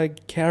 That's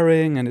like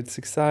caring and it's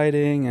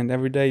exciting, and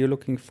every day you're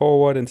looking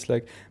forward, and it's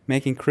like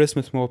making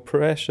Christmas more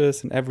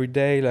precious. And every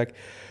day, like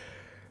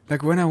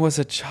when I was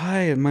a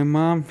child, my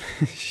mom,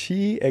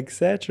 she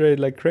exaggerated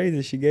like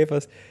crazy. She gave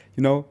us,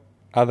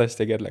 others,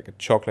 they get like a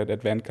chocolate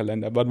advent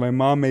calendar, but my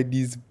mom made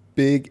these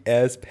big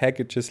ass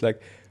packages, like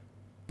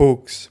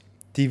books,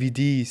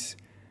 DVDs,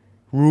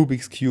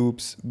 Rubik's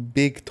cubes,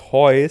 big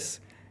toys,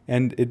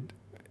 and it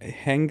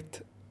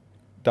hanged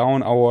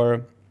down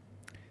our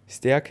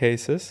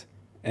staircases,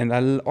 and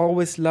I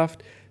always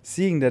loved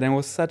seeing that. And it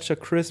was such a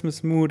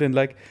Christmas mood, and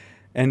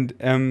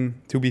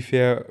to be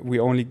fair, we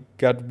only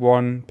got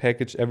one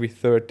package every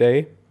third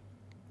day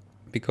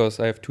because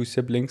I have 2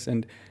 siblings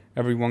and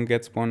everyone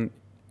gets one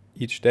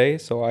each day,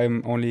 so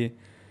I'm only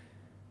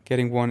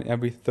getting one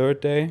every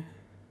third day.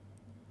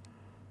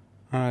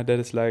 That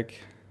is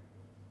like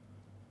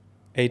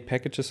 8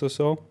 packages or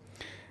so,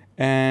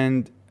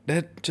 and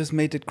that just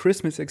made it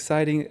Christmas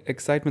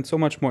excitement so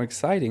much more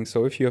exciting.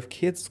 So if you have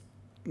kids,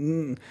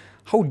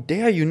 how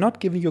dare you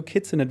not giving your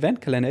kids an advent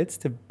calendar? It's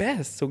the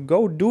best. So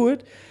go do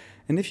it.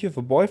 And if you have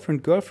a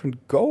boyfriend, girlfriend,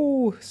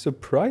 go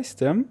surprise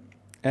them.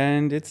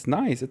 And it's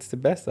nice. It's the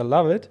best. I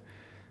love it.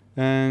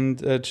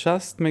 And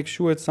just make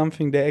sure it's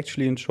something they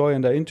actually enjoy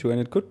and are into. And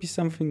it could be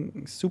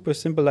something super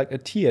simple like a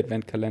tea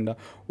advent calendar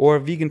or a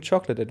vegan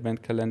chocolate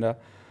advent calendar.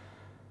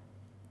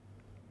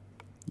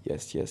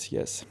 Yes.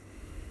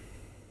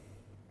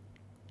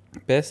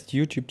 Best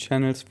YouTube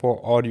channels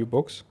for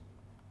audiobooks.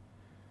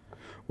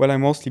 Well, I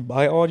mostly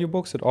buy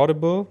audiobooks at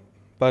Audible,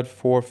 but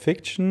for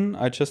fiction,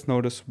 I just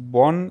noticed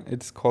one.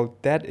 It's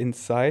called Dead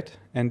Inside,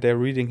 and they're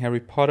reading Harry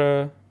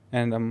Potter,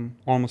 and I'm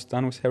almost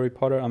done with Harry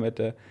Potter. I'm at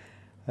the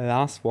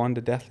last one, The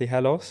Deathly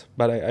Hallows,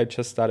 but I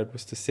just started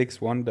with the 6th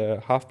one,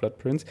 The Half-Blood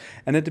Prince.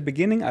 And at the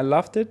beginning, I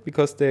loved it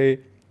because I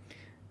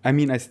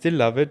still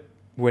love it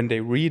when they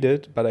read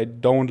it, but I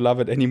don't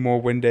love it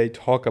anymore when they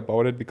talk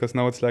about it, because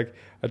now it's like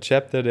a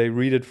chapter, they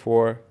read it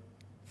for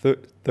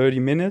 30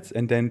 minutes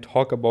and then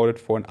talk about it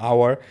for an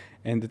hour,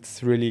 and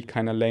it's really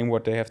kind of lame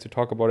what they have to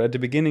talk about. At the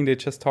beginning, they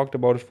just talked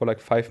about it for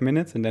like 5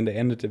 minutes and then they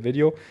ended the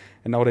video,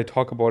 and now they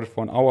talk about it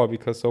for an hour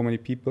because so many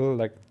people,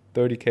 like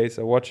 30K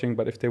are watching.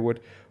 But if they would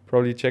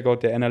probably check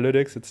out their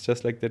analytics, it's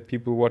just like that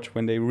people watch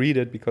when they read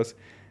it, because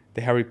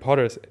the Harry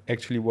Potter is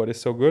actually what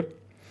is so good.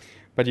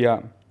 But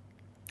yeah,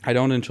 I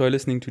don't enjoy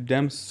listening to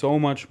them so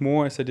much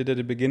more as I did at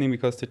the beginning,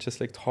 because they're just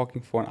like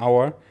talking for an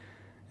hour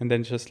and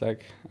then just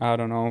like, I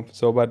don't know.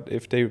 So, but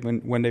if they,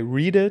 when they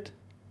read it,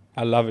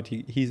 I love it.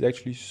 He's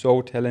actually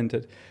so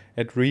talented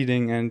at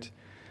reading and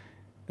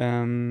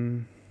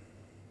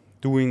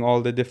doing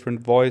all the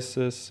different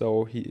voices.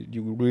 So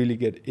you really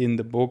get in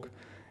the book.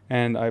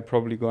 And I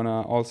probably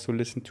gonna also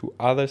listen to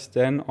others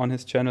then on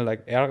his channel,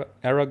 like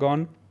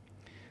Aragon.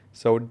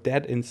 So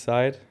Dead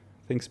Inside,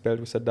 I think spelled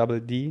with a double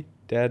D,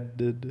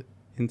 Dead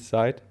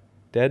Inside,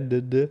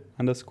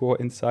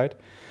 _inside.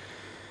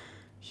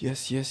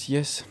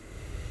 Yes.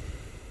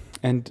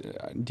 And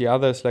the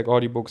others, like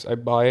audiobooks, I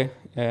buy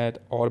at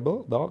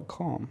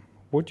audible.com.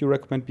 Would you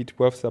recommend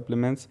B12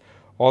 supplements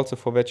also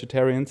for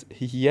vegetarians?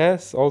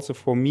 Yes, also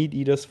for meat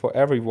eaters, for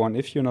everyone.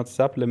 If you're not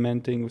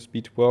supplementing with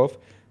B12,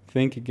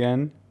 think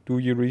again, do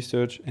your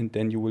research, and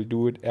then you will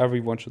do it.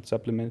 Everyone should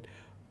supplement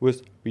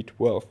with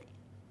B12.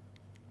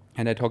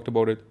 And I talked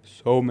about it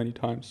so many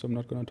times, so I'm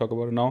not going to talk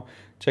about it now.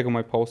 Check out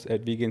my post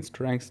at Vegan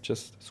Strengths.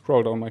 Just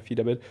scroll down my feed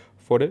a bit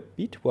for the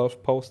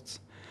B12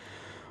 posts.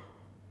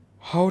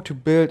 How to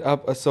build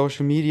up a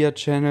social media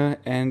channel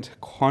and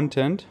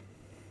content.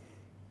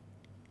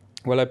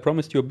 Well, I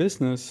promised you a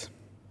business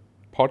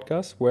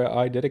podcast where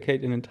I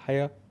dedicate an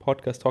entire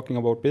podcast talking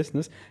about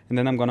business, and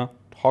then I'm gonna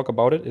talk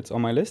about it. It's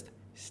on my list.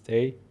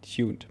 Stay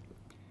tuned.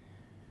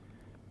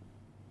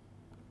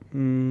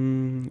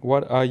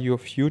 What are your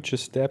future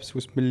steps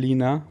with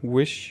Melina?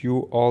 Wish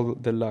you all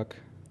the luck.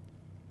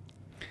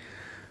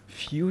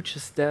 Future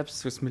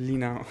steps with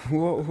Melina.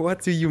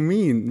 What do you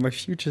mean? My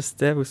future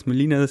step with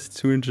Melina is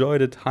to enjoy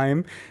the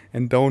time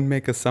and don't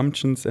make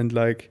assumptions and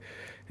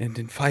and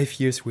in 5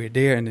 years we're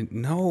there, and then,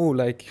 no,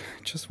 I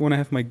just want to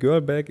have my girl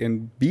back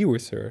and be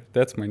with her.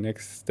 That's my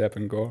next step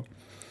and goal.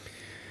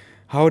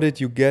 How did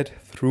you get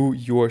through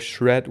your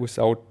shred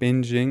without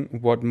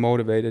binging? What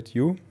motivated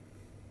you?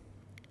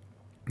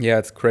 Yeah,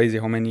 it's crazy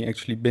how many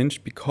actually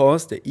binge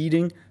because they're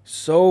eating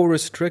so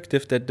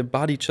restrictive that the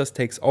body just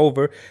takes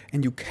over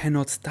and you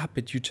cannot stop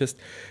it.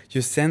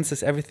 Your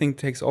senses, everything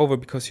takes over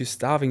because you're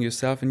starving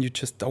yourself and you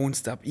just don't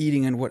stop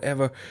eating, and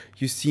whatever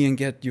you see and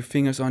get your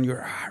fingers on,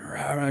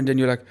 and then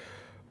you're like,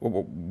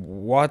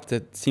 what?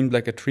 That seemed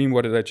like a dream.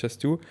 What did I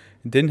just do?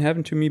 It didn't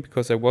happen to me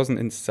because I wasn't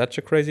in such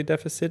a crazy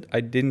deficit.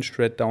 I didn't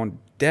shred down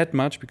that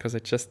much because I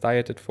just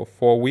dieted for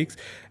 4 weeks.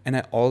 And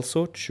I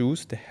also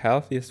choose the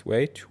healthiest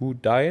way to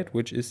diet,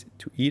 which is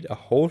to eat a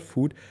whole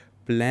food,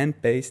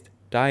 plant-based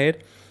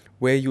diet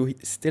where you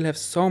still have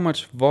so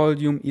much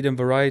volume, eat in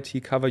variety,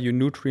 cover your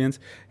nutrients,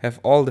 have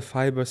all the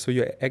fiber, so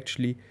you're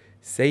actually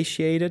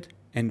satiated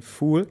and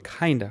full,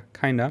 kinda,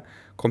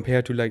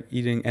 compared to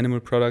eating animal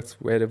products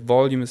where the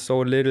volume is so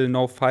little,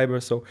 no fiber,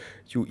 so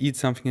you eat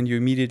something and you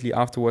immediately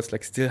afterwards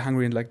still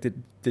hungry and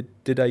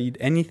did I eat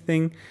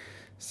anything?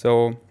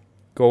 So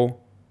go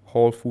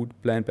whole food,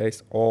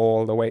 plant-based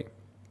all the way.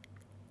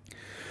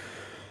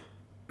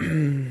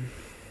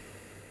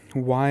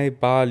 Why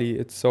Bali?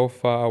 It's so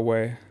far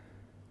away.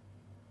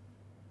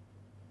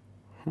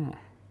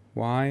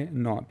 Why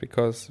not?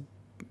 Because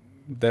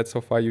that's how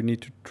far you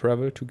need to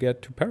travel to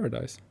get to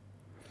paradise.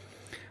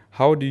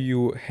 How do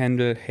you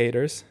handle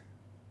haters?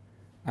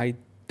 I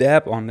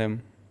dab on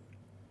them.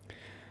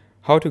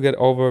 How to get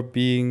over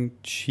being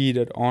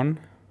cheated on?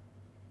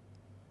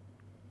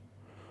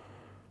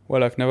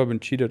 Well, I've never been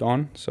cheated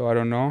on, so I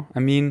don't know.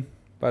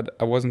 But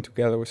I wasn't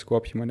together with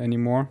Scorpion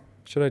anymore.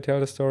 Should I tell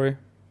the story?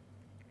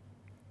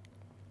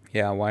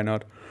 Yeah, why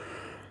not?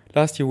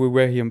 Last year we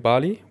were here in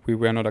Bali. We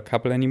were not a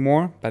couple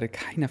anymore, but it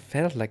kind of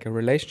felt like a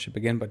relationship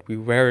again, but we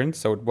weren't,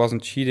 so it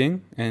wasn't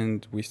cheating,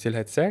 and we still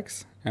had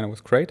sex, and it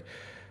was great.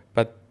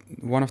 But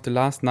one of the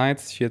last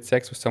nights, she had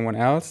sex with someone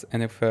else,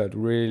 and it felt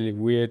really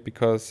weird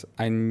because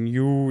I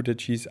knew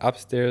that she's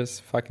upstairs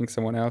fucking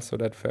someone else, so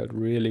that felt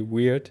really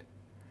weird.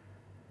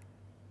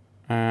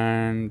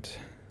 And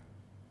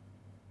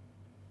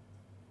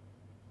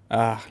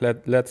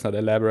let's not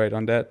elaborate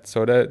on that.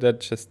 So that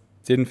just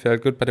didn't feel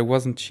good, but it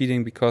wasn't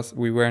cheating because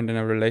we weren't in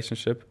a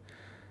relationship.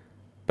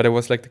 But it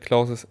was the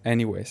closest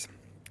anyways.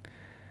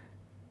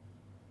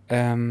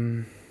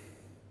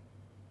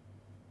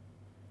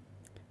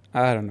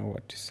 I don't know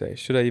what to say.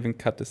 Should I even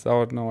cut this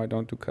out? No, I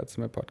don't do cuts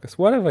in my podcast.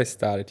 What have I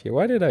started here?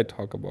 Why did I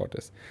talk about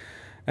this?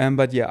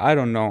 But yeah, I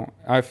don't know.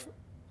 I've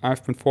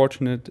been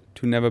fortunate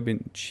to never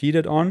been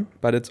cheated on,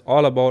 but it's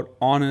all about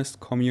honest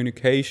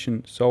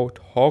communication. So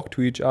talk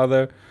to each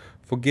other,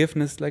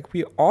 forgiveness.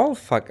 We all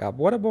fuck up.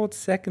 What about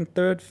second,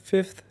 third,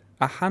 fifth,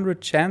 100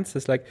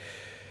 chances?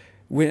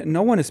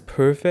 No one is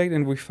perfect,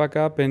 and we fuck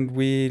up, and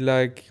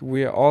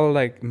we're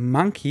all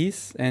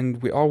monkeys, and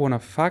we all want to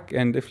fuck,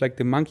 and if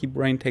the monkey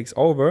brain takes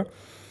over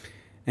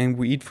and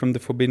we eat from the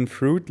forbidden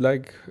fruit,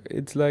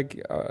 it's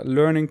a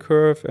learning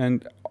curve,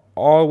 and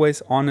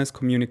always honest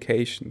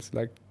communications,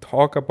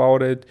 talk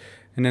about it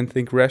and then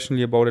think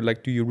rationally about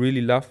it. Do you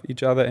really love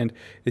each other, and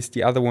is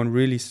the other one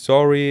really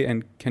sorry,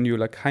 and can you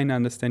kind of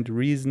understand the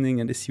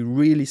reasoning, and is he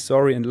really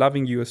sorry and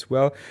loving you as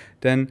well?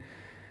 Then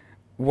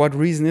what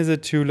reason is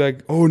it to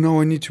oh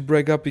no, I need to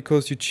break up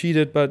because you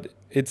cheated, but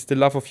it's the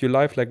love of your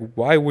life?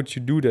 Why would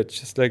you do that?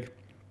 Just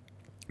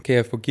okay,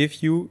 I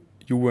forgive you,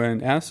 you were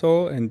an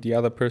asshole, and the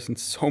other person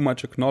so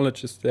much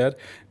acknowledges that.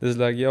 There's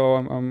yo,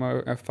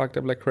 I fucked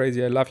up like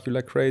crazy, I love you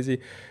like crazy.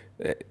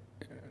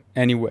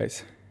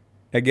 Anyways,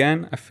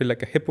 again, I feel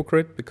like a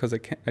hypocrite because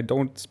I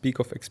don't speak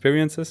of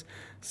experiences,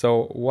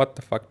 so what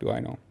the fuck do I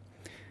know?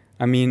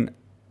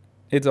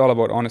 It's all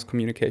about honest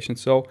communication,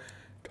 so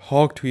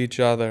talk to each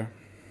other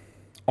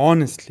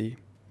honestly,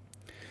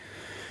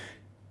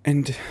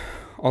 and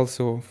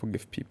also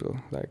forgive people.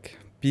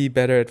 Be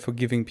better at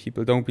forgiving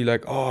people. Don't be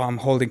oh, I'm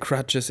holding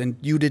grudges and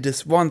you did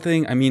this one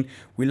thing.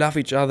 We love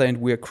each other and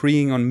we're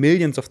agreeing on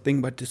millions of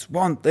things, but this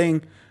one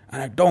thing,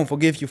 and I don't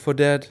forgive you for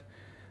that.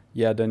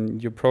 Yeah, then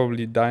you're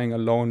probably dying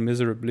alone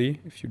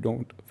miserably if you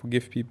don't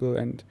forgive people.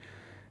 And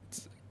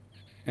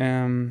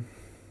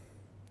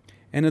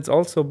it's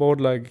also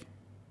about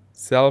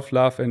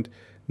self-love and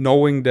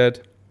knowing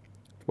that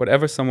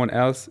whatever someone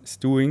else is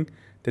doing,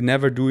 they're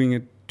never doing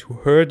it to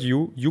hurt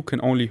you. You can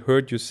only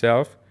hurt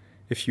yourself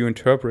if you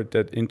interpret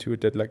that into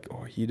it, that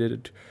oh, he did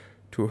it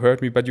to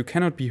hurt me. But you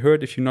cannot be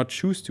hurt if you not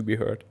choose to be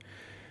hurt.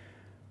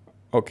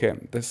 Okay,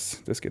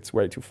 this gets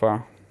way too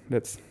far.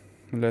 Let's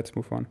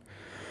move on.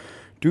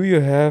 Do you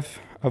have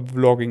a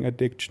vlogging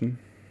addiction?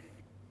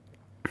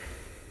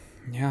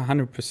 Yeah,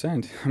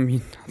 100%. I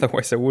mean,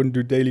 otherwise I wouldn't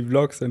do daily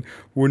vlogs and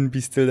wouldn't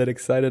be still that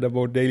excited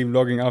about daily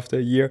vlogging after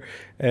a year,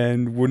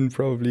 and wouldn't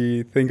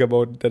probably think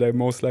about that I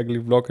most likely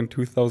vlog in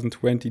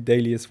 2020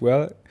 daily as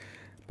well.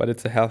 But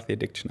it's a healthy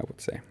addiction, I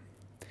would say.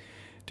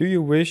 Do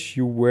you wish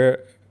you were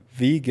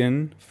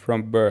vegan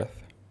from birth?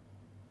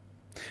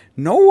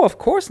 No, of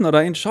course not.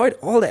 I enjoyed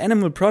all the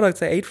animal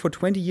products I ate for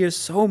 20 years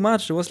so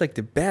much. It was like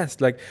the best.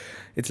 Like,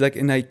 it's like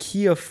an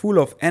IKEA full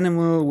of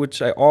animal,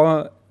 which I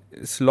all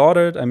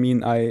slaughtered. I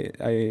mean, I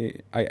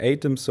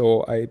ate them,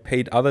 so I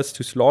paid others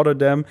to slaughter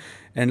them.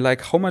 And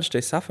like how much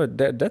they suffered,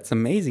 that's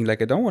amazing.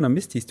 Like, I don't want to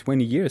miss these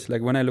 20 years.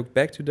 Like, when I look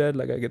back to that,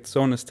 like, I get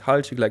so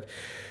nostalgic. Like,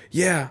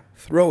 yeah,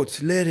 throat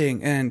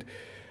slitting and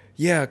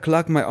yeah,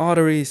 clog my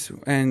arteries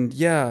and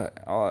yeah,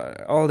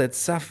 all that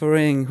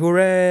suffering.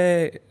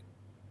 Hooray!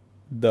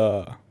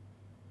 Duh.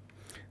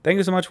 Thank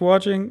you so much for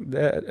watching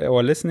that,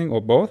 or listening,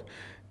 or both.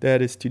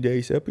 That is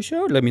today's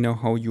episode. Let me know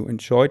how you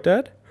enjoyed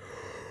that.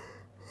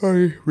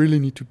 I really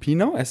need to pee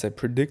now, as I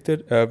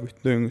predicted.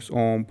 Everything's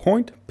on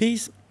point.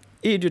 Peace.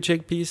 Eat your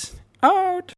chickpeas. Out.